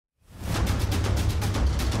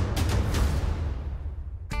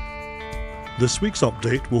This week's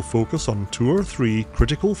update will focus on 2 or 3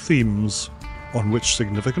 critical themes on which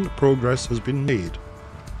significant progress has been made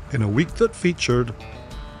in a week that featured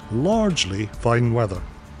largely fine weather.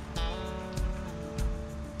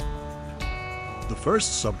 The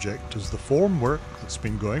first subject is the formwork that's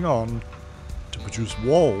been going on to produce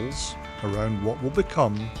walls around what will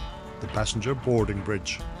become the passenger boarding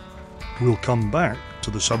bridge. We'll come back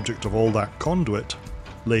to the subject of all that conduit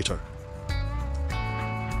later.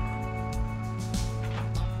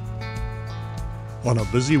 On a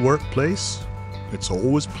busy workplace, it's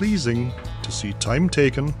always pleasing to see time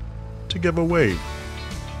taken to give away.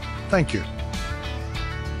 Thank you.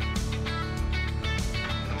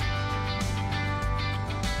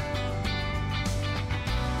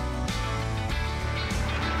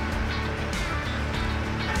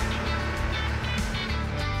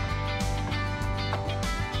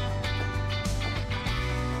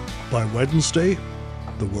 By Wednesday,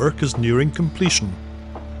 the work is nearing completion.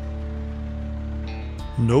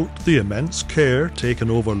 Note the immense care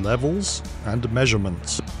taken over levels and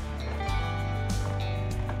measurements.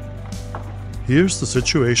 Here's the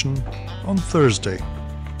situation on Thursday.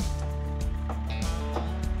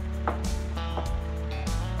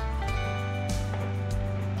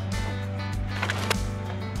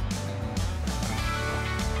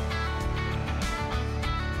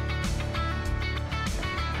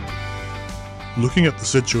 Looking at the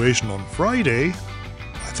situation on Friday,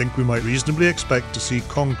 I think we might reasonably expect to see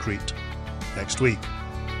concrete next week.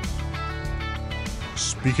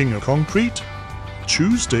 Speaking of concrete,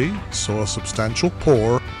 Tuesday saw a substantial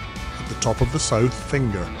pour at the top of the south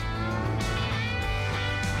finger.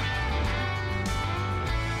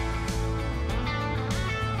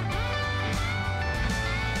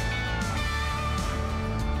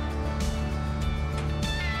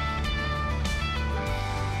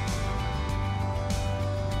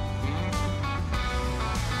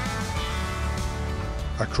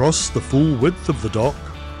 Across the full width of the dock,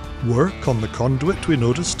 work on the conduit we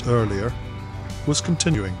noticed earlier was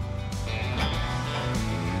continuing.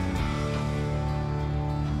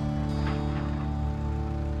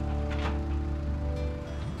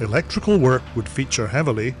 Electrical work would feature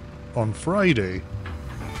heavily on Friday.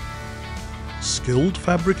 Skilled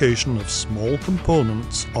fabrication of small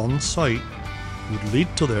components on site would lead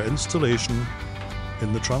to their installation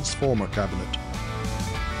in the transformer cabinet.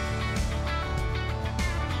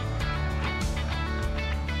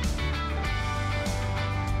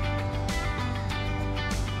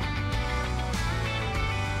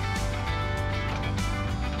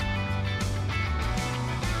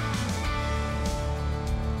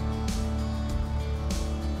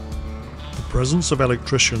 The presence of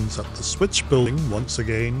electricians at the switch building once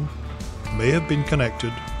again may have been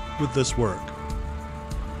connected with this work.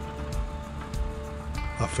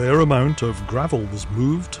 A fair amount of gravel was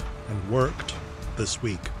moved and worked this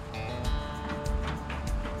week.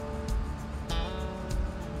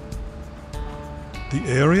 The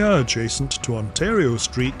area adjacent to Ontario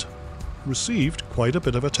Street received quite a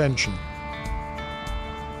bit of attention.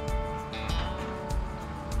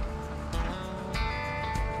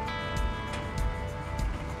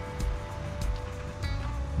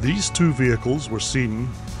 These 2 vehicles were seen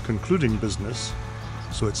concluding business,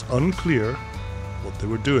 so it's unclear what they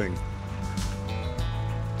were doing.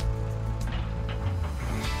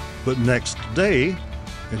 But next day,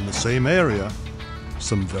 in the same area,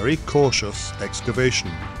 some very cautious excavation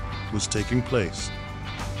was taking place.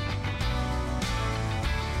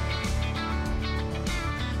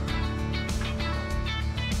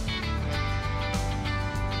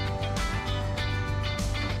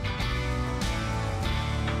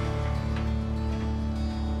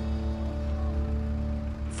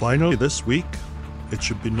 Finally this week, it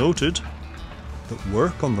should be noted that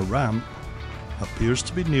work on the ramp appears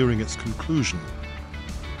to be nearing its conclusion.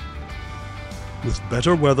 With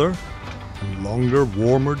better weather and longer,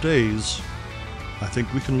 warmer days, I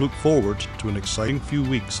think we can look forward to an exciting few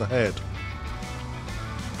weeks ahead.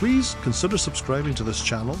 Please consider subscribing to this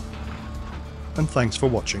channel, and thanks for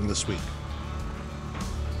watching this week.